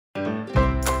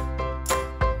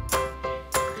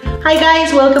Hi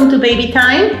guys, welcome to Baby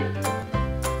Time.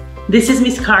 This is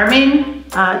Miss Carmen,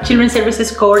 Children's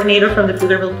Services Coordinator from the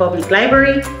Pflugerville Public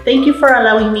Library. Thank you for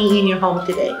allowing me in your home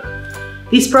today.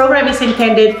 This program is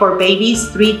intended for babies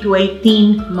 3 to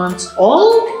 18 months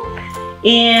old,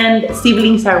 and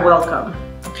siblings are welcome.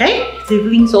 Okay?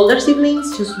 Siblings, older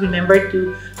siblings, just remember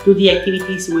to do the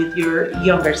activities with your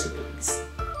younger siblings.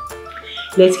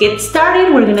 Let's get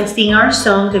started. We're gonna sing our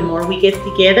song, The More We Get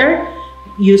Together,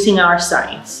 using our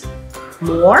signs.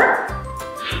 More,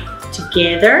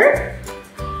 together,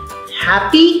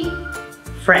 happy,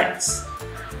 friends.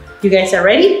 You guys are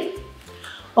ready?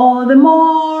 Oh, the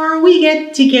more we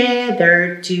get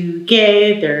together,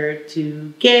 together,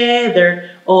 together.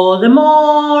 Oh, the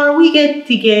more we get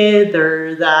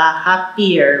together, the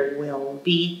happier we'll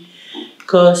be.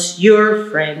 'Cause your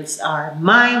friends are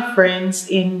my friends,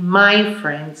 and my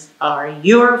friends are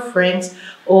your friends.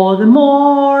 Oh, the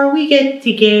more we get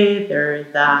together,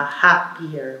 the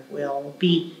happier we'll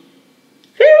be.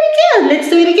 Very good. Let's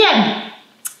do it again.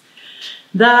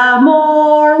 The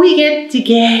more we get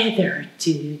together,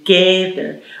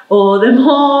 together. Oh, the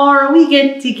more we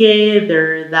get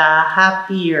together, the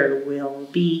happier we'll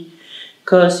be.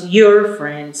 'Cause your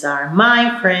friends are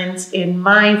my friends, and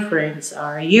my friends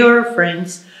are your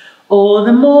friends. Oh,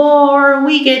 the more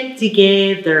we get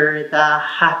together, the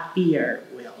happier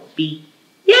we'll be.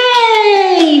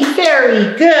 Yay!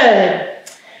 Very good.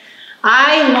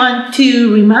 I want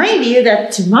to remind you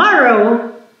that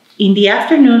tomorrow in the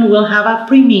afternoon we'll have a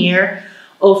premiere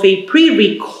of a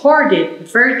pre-recorded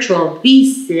virtual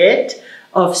visit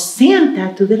of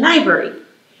Santa to the library.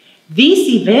 This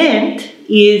event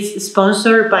is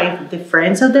sponsored by the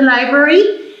Friends of the Library,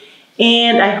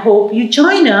 and I hope you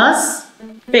join us.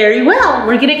 Very well.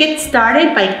 We're gonna get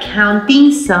started by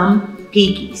counting some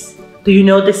piggies. Do you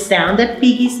know the sound that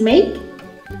piggies make?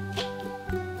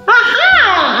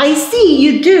 Aha! I see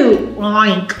you do.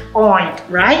 Oink, oink,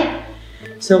 right?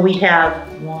 So we have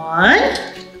 1,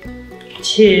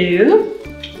 2,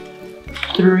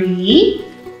 3,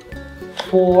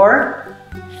 4,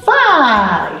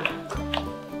 5.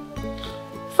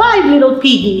 5 little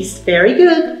piggies. Very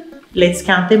good. Let's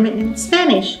count them in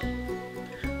Spanish.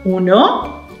 1,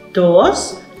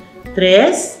 2,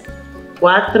 3,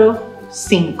 4,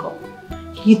 5.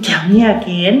 Can you tell me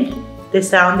again the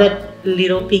sound that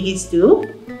little piggies do?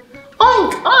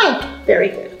 Oink, oink. Very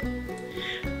good.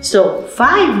 So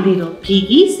 5 little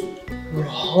piggies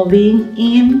rolling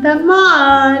in the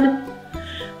mud.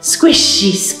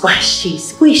 Squishy, squashy,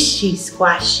 squishy,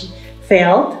 squashy.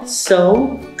 Felt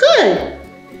so good.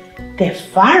 The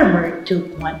farmer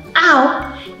took one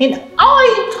out, and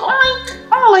oink, oink,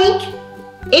 oink,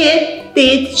 it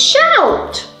did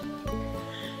shout.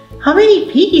 How many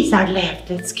piggies are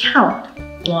left? Let's count.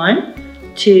 1,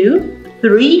 2,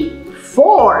 3,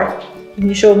 4. Can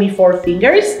you show me 4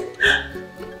 fingers?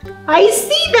 I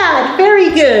see that. Very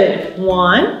good.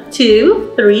 1,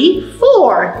 2, 3,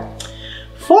 4.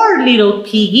 4 little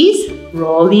piggies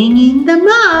rolling in the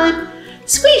mud.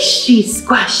 Squishy,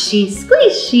 squashy,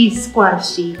 squishy,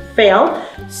 squashy. Felt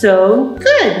so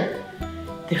good.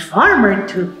 The farmer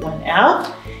took one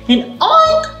out, and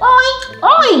oink, oink,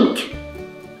 oink,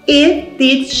 it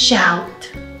did shout.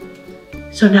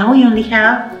 So now we only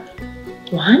have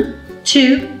 1,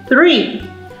 2, 3.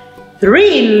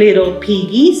 3 little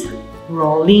piggies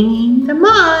rolling in the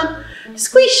mud.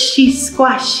 Squishy,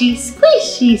 squashy,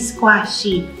 squishy,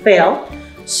 squashy. Felt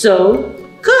so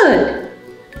good.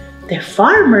 The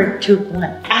farmer took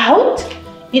one out,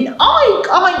 and oink,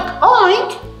 oink,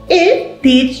 oink, it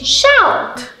did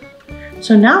shout.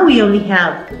 So now we only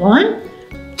have 1,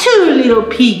 2 little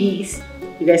piggies.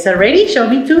 You guys are ready? Show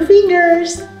me 2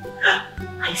 fingers.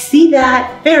 I see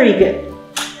that. Very good.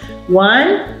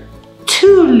 1,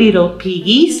 2 little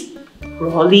piggies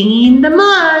rolling in the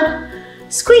mud.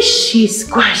 Squishy,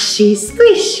 squashy,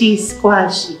 squishy,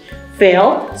 squashy.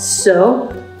 Felt so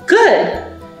good.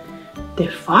 The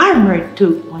farmer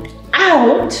took one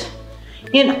out,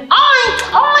 and oink,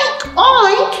 oink,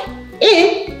 oink,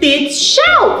 it did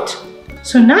shout.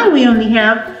 So now we only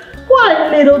have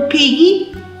 1 little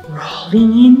piggy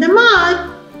rolling in the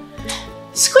mud.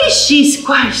 Squishy,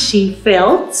 squashy.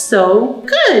 Felt so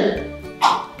good.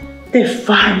 The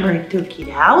farmer took it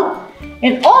out,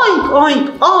 and oink,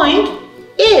 oink, oink,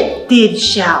 it did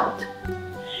shout.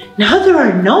 Now there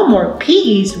are no more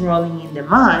piggies rolling in the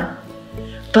mud,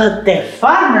 but the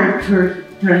farmer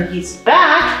turned his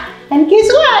back, and guess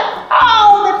what?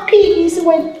 All the piggies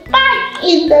went back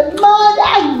in the mud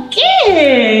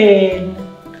again.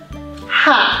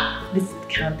 Ha! Let's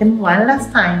count them one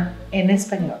last time en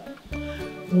español.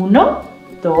 1,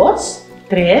 2,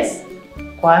 3,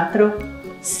 4,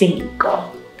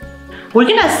 cinco. We're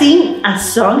gonna sing a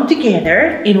song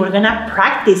together and we're gonna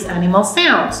practice animal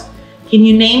sounds. Can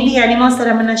you name the animals that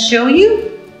I'm gonna show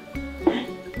you?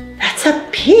 That's a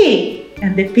pig.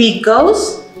 And the pig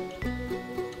goes,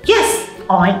 yes,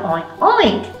 oink, oink,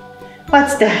 oink.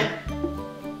 What's that?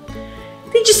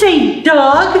 Did you say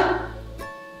dog?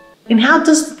 And how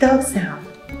does the dog sound?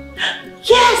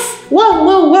 Yes, whoa,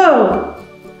 whoa, whoa.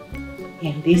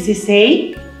 And this is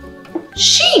a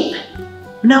sheep,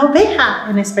 una oveja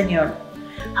en español.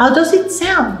 How does it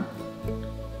sound?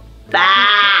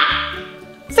 Bah.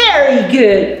 Very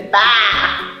good,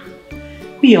 bah.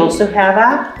 We also have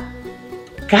a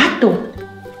gato,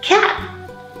 cat.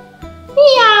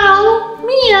 Meow,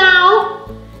 meow.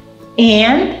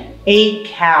 And a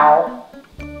cow,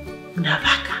 una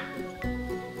vaca.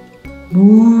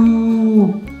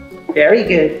 Moo. Very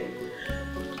good.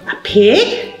 A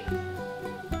pig,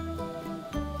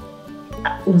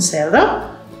 un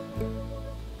cerdo,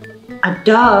 a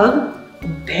dog,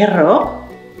 un perro,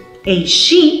 a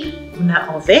sheep, una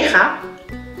oveja,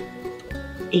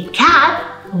 a cat,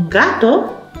 un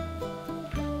gato,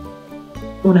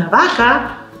 una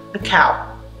vaca, a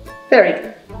cow. Very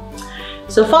good.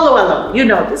 So follow along. You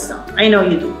know this song. I know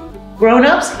you do.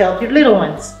 Grown-ups, help your little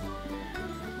ones.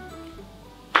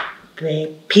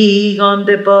 The pig on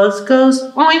the bus goes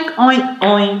oink, oink,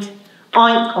 oink,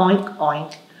 oink, oink,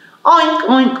 oink, oink,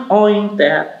 oink, oink.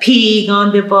 The pig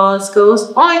on the bus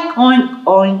goes oink, oink,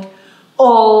 oink,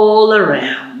 all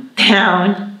around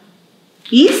town.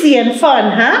 Easy and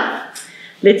fun, huh?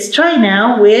 Let's try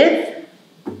now with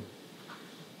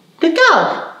the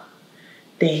dog.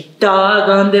 The dog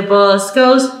on the bus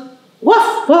goes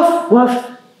woof, woof,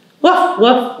 woof, woof,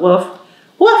 woof, woof,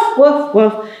 woof, woof,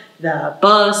 woof. The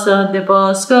bus on the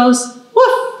bus goes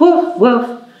woof, woof,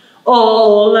 woof,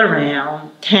 all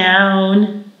around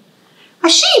town. A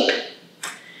sheep.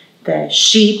 The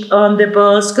sheep on the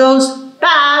bus goes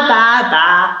ba, ba,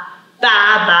 ba,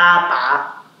 ba, ba,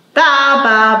 ba, ba,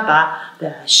 ba, ba.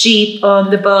 The sheep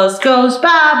on the bus goes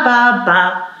ba, ba,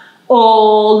 ba,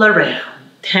 all around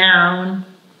town.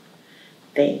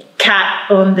 The cat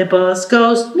on the bus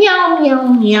goes meow, meow,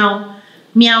 meow,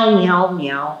 meow, meow,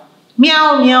 meow.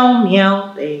 Meow, meow,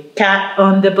 meow. The cat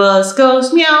on the bus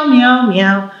goes meow, meow,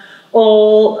 meow,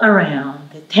 all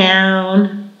around the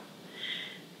town.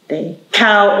 The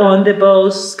cow on the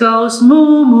bus goes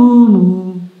moo, moo,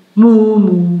 moo, moo,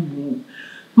 moo,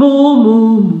 moo, moo,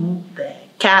 moo, moo. The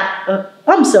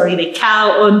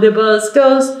cow on the bus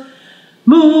goes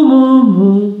moo, moo,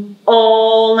 moo,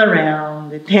 all around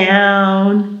the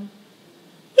town.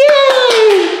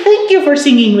 Yay! Thank you for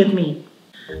singing with me.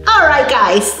 All right,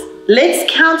 guys. Let's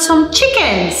count some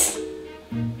chickens.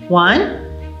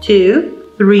 1,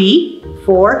 2, 3,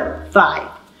 4, 5.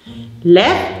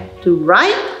 Left to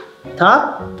right,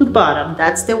 top to bottom.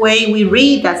 That's the way we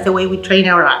read. That's the way we train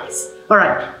our eyes. All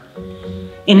right.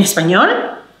 En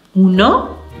español.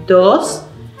 1, 2,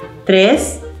 3,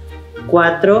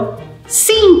 4,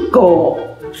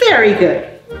 5. Very good.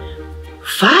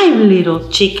 5 little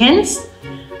chickens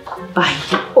by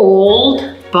the old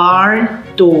barn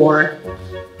door.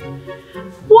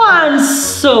 One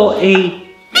saw a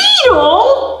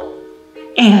beetle,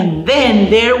 and then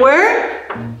there were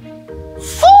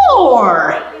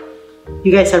 4.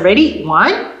 You guys are ready?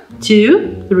 1,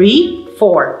 2, 3,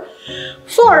 4.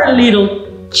 4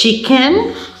 little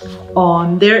chickens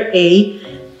under a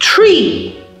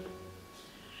tree.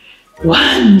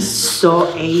 One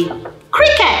saw a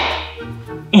cricket,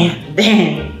 and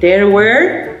then there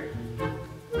were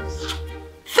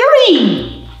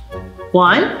 3.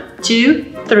 1, 2,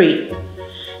 3.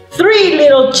 3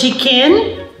 little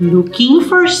chickens looking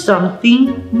for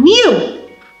something new.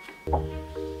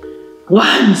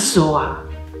 One saw a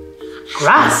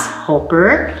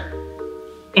grasshopper,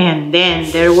 and then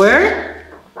there were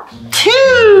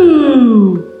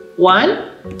 2.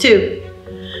 1, 2.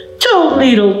 2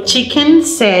 little chickens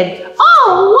said,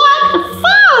 "Oh, what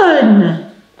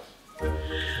fun!"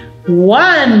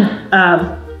 One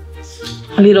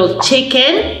little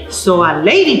chicken saw a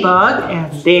ladybug,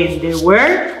 and then there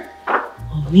were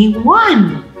only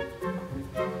 1.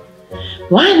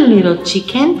 One little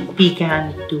chicken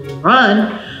began to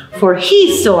run, for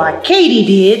he saw a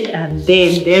katydid, and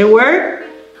then there were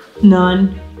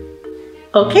none.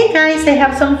 Okay, guys, I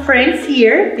have some friends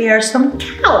here. There are some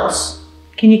cows.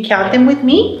 Can you count them with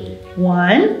me?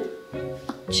 1,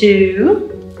 2,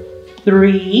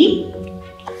 3,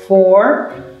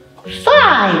 4,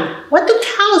 5. What do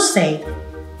cows say?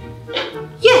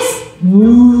 Yes,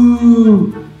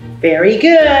 moo. Very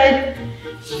good.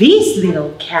 This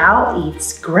little cow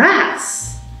eats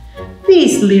grass.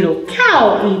 This little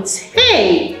cow eats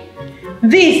hay.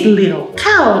 This little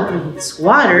cow drinks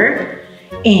water.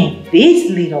 And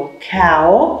this little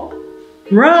cow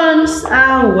runs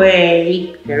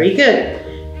away. Very good.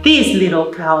 This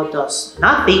little cow does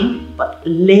nothing but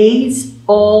lays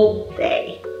all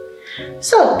day.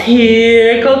 So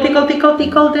tickle, tickle, tickle,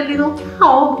 tickle the little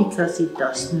cow because it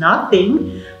does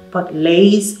nothing but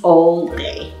lays all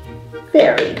day.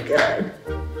 Very good.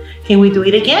 Can we do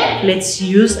it again? Let's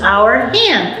use our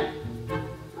hand.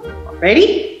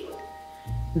 Ready?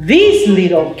 This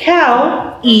little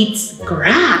cow eats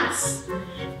grass.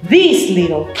 This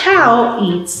little cow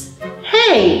eats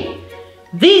hay.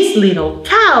 This little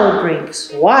cow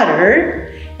drinks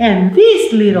water. And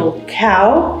this little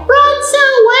cow runs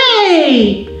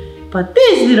away. But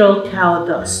this little cow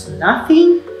does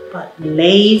nothing but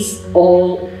lays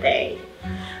all day.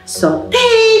 So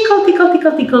tickle, tickle,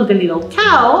 tickle, tickle the little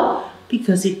cow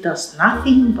because it does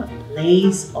nothing but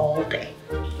lays all day.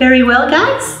 Very well,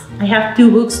 guys. I have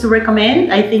 2 books to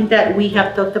recommend. I think that we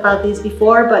have talked about this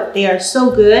before, but they are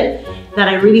so good that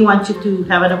I really want you to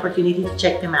have an opportunity to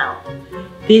check them out.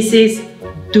 This is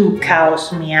Do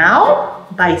Cows Meow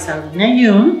by Salina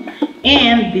Jung,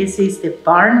 and this is The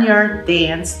Barnyard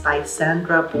Dance by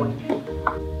Sandra Boynton.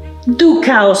 Do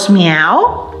cows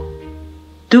meow?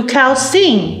 Do cows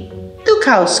sing? Do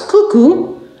cows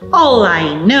cuckoo? All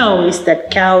I know is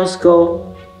that cows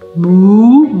go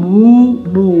moo, moo,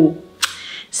 moo.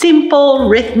 Simple,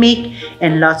 rhythmic,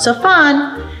 and lots of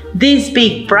fun. This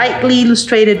big, brightly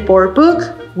illustrated board book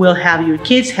will have your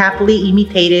kids happily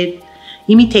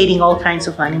imitating all kinds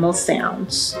of animal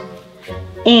sounds.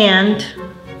 And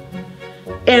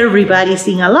everybody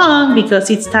sing along because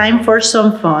it's time for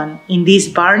some fun in this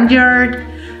barnyard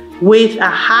with a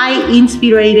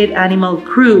high-inspirited animal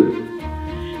crew.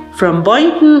 From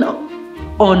Boynton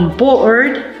on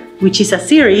Board, which is a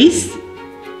series,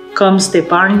 comes The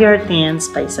Barnyard Dance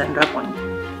by Sandra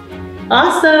Boynton.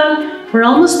 Awesome! We're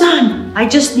almost done. I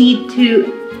just need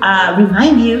to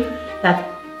remind you that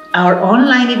our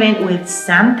online event with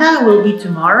Santa will be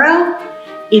tomorrow.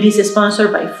 It is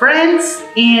sponsored by friends,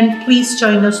 and please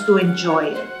join us to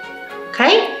enjoy it.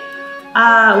 Okay?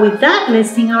 With that, let's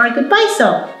sing our goodbye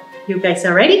song. You guys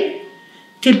are ready?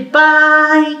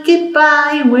 Goodbye,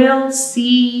 goodbye, we'll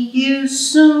see you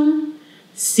soon.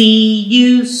 See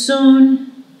you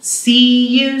soon, see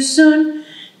you soon.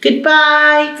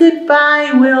 Goodbye,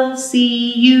 goodbye, we'll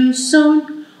see you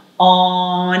soon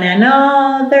on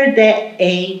another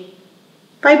day.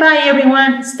 Bye-bye,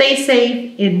 everyone. Stay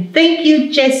safe. And thank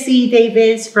you, Jessie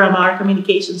Davis from our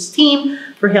communications team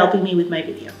for helping me with my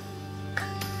video.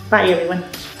 Bye, everyone.